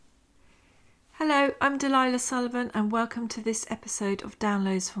Hello, I'm Delilah Sullivan and welcome to this episode of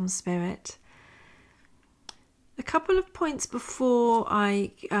Downloads from Spirit. A couple of points before I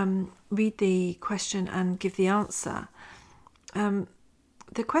read the question and give the answer.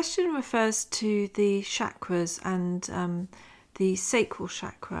 The question refers to the chakras and the sacral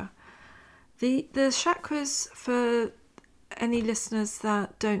chakra. The chakras, for any listeners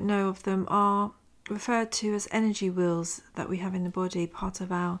that don't know of them, are referred to as energy wheels that we have in the body, part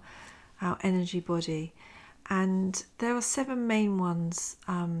of our energy body. And there are 7 main ones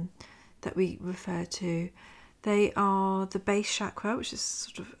that we refer to. They are the base chakra, which is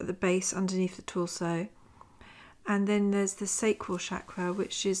sort of at the base underneath the torso. And then there's the sacral chakra,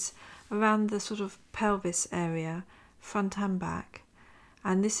 which is around the sort of pelvis area, front and back.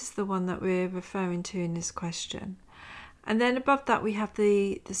 And this is the one that we're referring to in this question. And then above that we have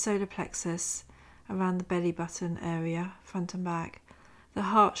the solar plexus around the belly button area, front and back. The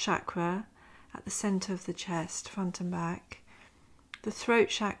heart chakra at the centre of the chest, front and back. The throat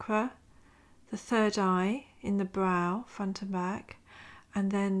chakra, the third eye in the brow, front and back. And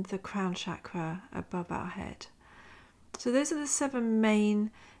then the crown chakra above our head. So those are the 7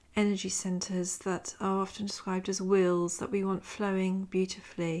 main energy centres that are often described as wheels that we want flowing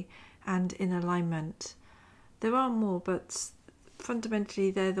beautifully and in alignment. There are more, but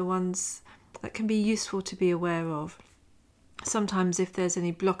fundamentally they're the ones that can be useful to be aware of. Sometimes if there's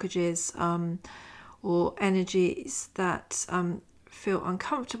any blockages or energies that feel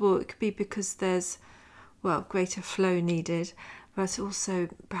uncomfortable, it could be because there's, greater flow needed, but also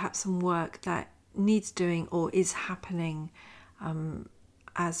perhaps some work that needs doing or is happening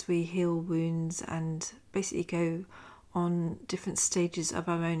as we heal wounds and basically go on different stages of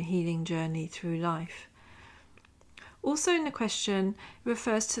our own healing journey through life. Also in the question, it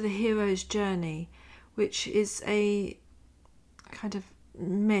refers to the hero's journey, which is a kind of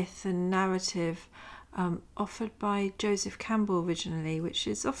myth and narrative offered by Joseph Campbell originally, which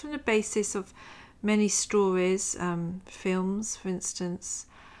is often the basis of many stories, films for instance,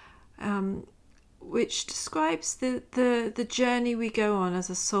 which describes the journey we go on as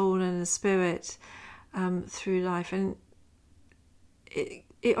a soul and a spirit through life, and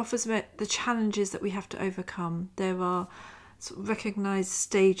it offers the challenges that we have to overcome. There are sort of recognised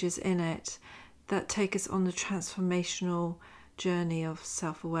stages in it that take us on the transformational journey of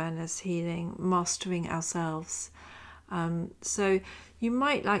self-awareness, healing, mastering ourselves. So you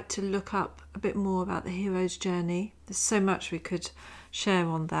might like to look up a bit more about the hero's journey. There's so much we could share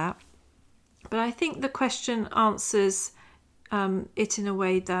on that. But I think the question answers it in a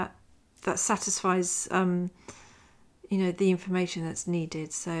way that satisfies the information that's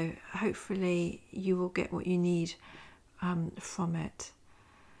needed. So hopefully you will get what you need from it.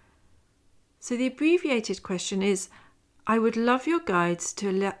 So the abbreviated question is, I would love your guides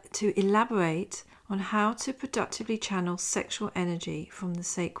to elaborate on how to productively channel sexual energy from the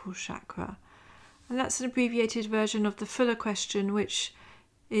sacral chakra. And that's an abbreviated version of the fuller question, which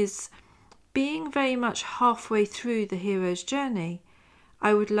is, being very much halfway through the hero's journey,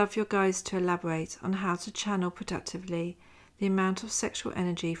 I would love your guides to elaborate on how to channel productively the amount of sexual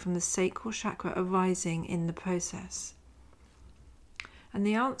energy from the sacral chakra arising in the process. And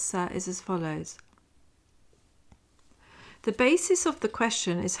the answer is as follows. The basis of the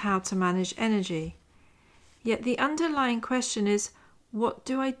question is how to manage energy, yet the underlying question is, what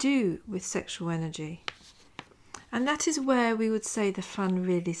do I do with sexual energy? And that is where we would say the fun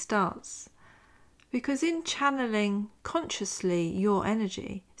really starts. Because in channeling consciously your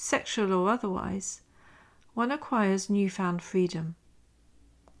energy, sexual or otherwise, one acquires newfound freedom.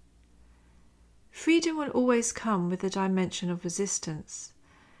 Freedom will always come with a dimension of resistance,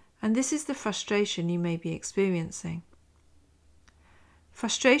 and this is the frustration you may be experiencing.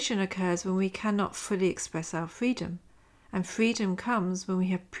 Frustration occurs when we cannot fully express our freedom, and freedom comes when we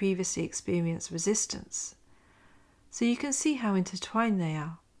have previously experienced resistance. So you can see how intertwined they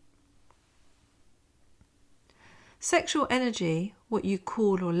are. Sexual energy, what you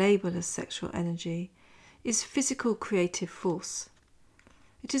call or label as sexual energy, is physical creative force.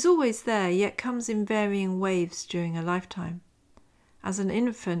 It is always there, yet comes in varying waves during a lifetime. As an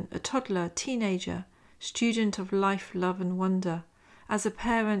infant, a toddler, teenager, student of life, love and wonder, as a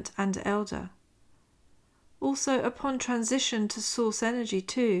parent and elder. Also upon transition to source energy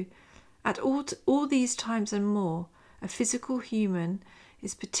too, at all these times and more, a physical human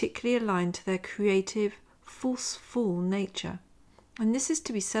is particularly aligned to their creative, forceful nature, and this is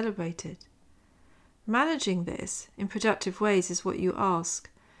to be celebrated. Managing this in productive ways is what you ask,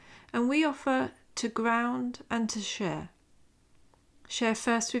 and we offer to ground and to share. Share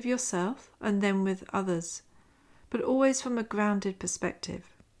first with yourself and then with others, but always from a grounded perspective.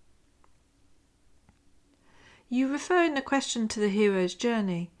 You refer in the question to the hero's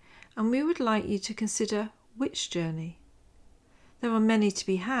journey, and we would like you to consider which journey. There are many to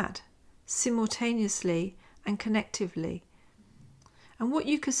be had, simultaneously and connectively, and what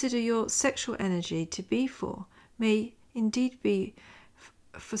you consider your sexual energy to be for may indeed be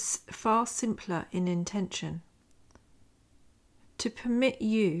far simpler in intention, to permit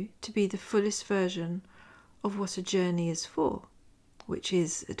you to be the fullest version of what a journey is for, which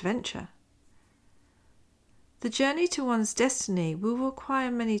is adventure. The journey to one's destiny will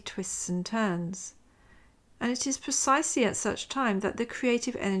require many twists and turns, and it is precisely at such time that the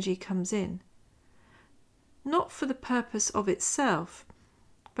creative energy comes in, not for the purpose of itself,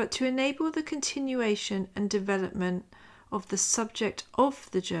 but to enable the continuation and development of the subject of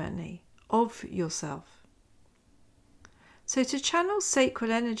the journey, of yourself. So to channel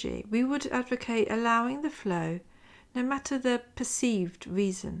sacred energy, we would advocate allowing the flow, no matter the perceived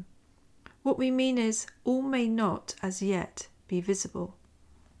reason. What we mean is, all may not as yet be visible.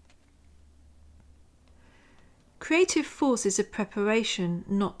 Creative force is a preparation,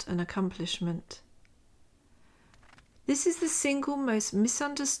 not an accomplishment. This is the single most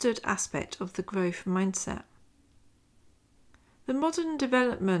misunderstood aspect of the growth mindset. The modern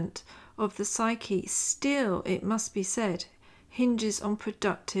development of the psyche still, it must be said, hinges on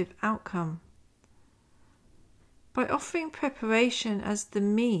productive outcome. By offering preparation as the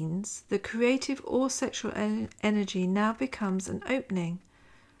means, the creative or sexual energy now becomes an opening,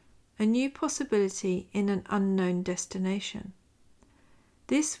 a new possibility in an unknown destination.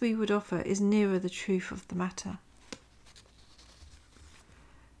 This, we would offer, is nearer the truth of the matter.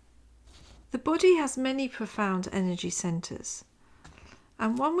 The body has many profound energy centres,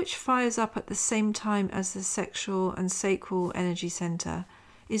 and one which fires up at the same time as the sexual and sacral energy centre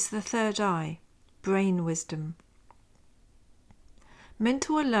is the third eye, brain wisdom.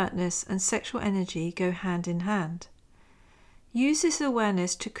 Mental alertness and sexual energy go hand in hand. Use this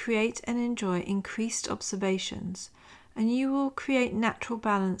awareness to create and enjoy increased observations, and you will create natural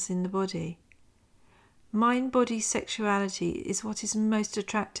balance in the body. Mind-body sexuality is what is most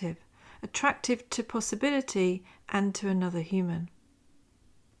attractive to possibility and to another human.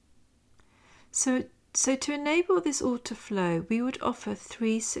 So to enable this all to flow, we would offer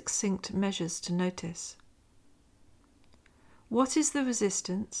 3 succinct measures to notice. What is the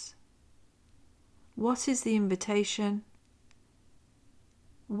resistance? What is the invitation?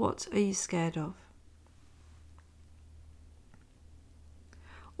 What are you scared of?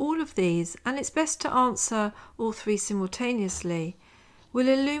 All of these, and it's best to answer all 3 simultaneously, will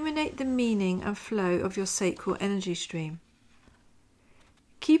illuminate the meaning and flow of your sacral energy stream.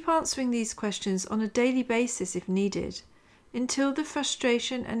 Keep answering these questions on a daily basis if needed, until the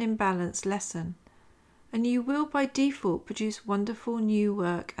frustration and imbalance lessen, and you will by default produce wonderful new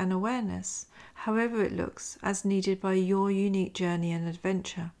work and awareness, however it looks, as needed by your unique journey and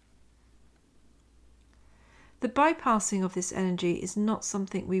adventure. The bypassing of this energy is not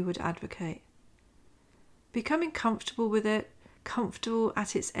something we would advocate. Becoming comfortable with it, comfortable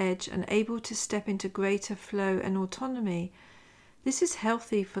at its edge, and able to step into greater flow and autonomy, this is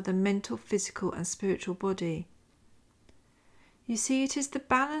healthy for the mental, physical and spiritual body. You see, it is the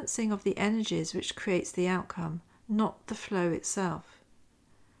balancing of the energies which creates the outcome, not the flow itself.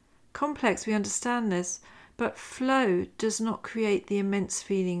 Complex, we understand this, but flow does not create the immense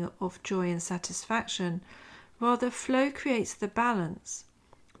feeling of joy and satisfaction. Rather, flow creates the balance,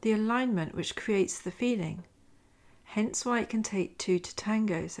 the alignment which creates the feeling. Hence why it can take 2 to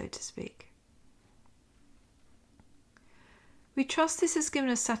tango, so to speak. We trust this has given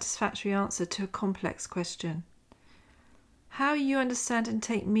a satisfactory answer to a complex question. How you understand and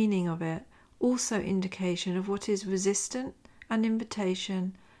take meaning of it, also indication of what is resistant, an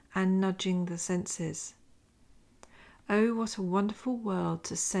invitation, and nudging the senses. Oh, what a wonderful world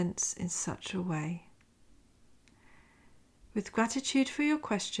to sense in such a way. With gratitude for your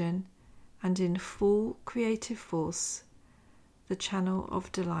question, and in full creative force, the channel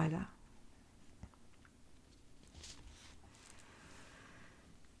of Delilah.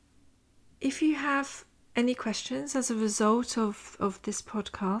 If you have any questions as a result of this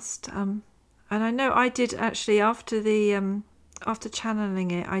podcast, and I know I did actually after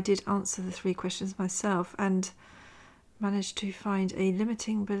channeling it, I did answer the 3 questions myself and managed to find a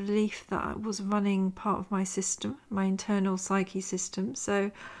limiting belief that was running part of my system, my internal psyche system. So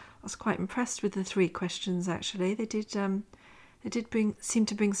I was quite impressed with the 3 questions. Actually, they did seem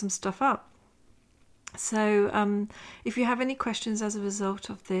to bring some stuff up. So if you have any questions as a result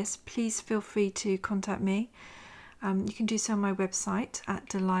of this, please feel free to contact me. You can do so on my website at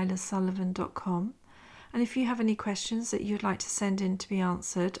delilahsullivan.com. And if you have any questions that you'd like to send in to be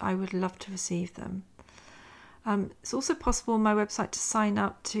answered, I would love to receive them. It's also possible on my website to sign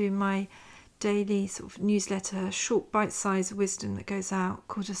up to my daily sort of newsletter, short bite-sized wisdom that goes out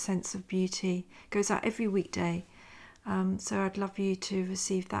called A Sense of Beauty. It goes out every weekday. So I'd love you to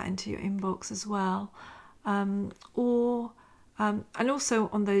receive that into your inbox as well. And also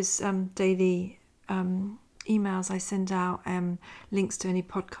on those daily emails I send out links to any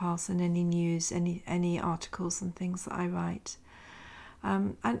podcasts and any news, any articles and things that I write.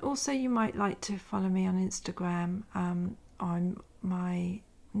 And also you might like to follow me on Instagram. My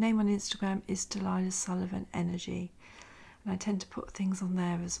name on Instagram is Delilah Sullivan Energy, and I tend to put things on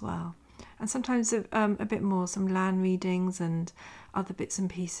there as well. And sometimes a bit more, some land readings and other bits and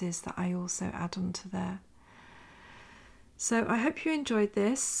pieces that I also add onto there. So I hope you enjoyed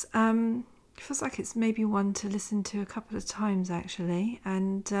this. It feels like it's maybe one to listen to a couple of times actually,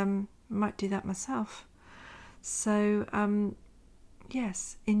 and I might do that myself. So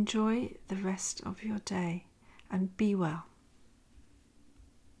yes, enjoy the rest of your day and be well.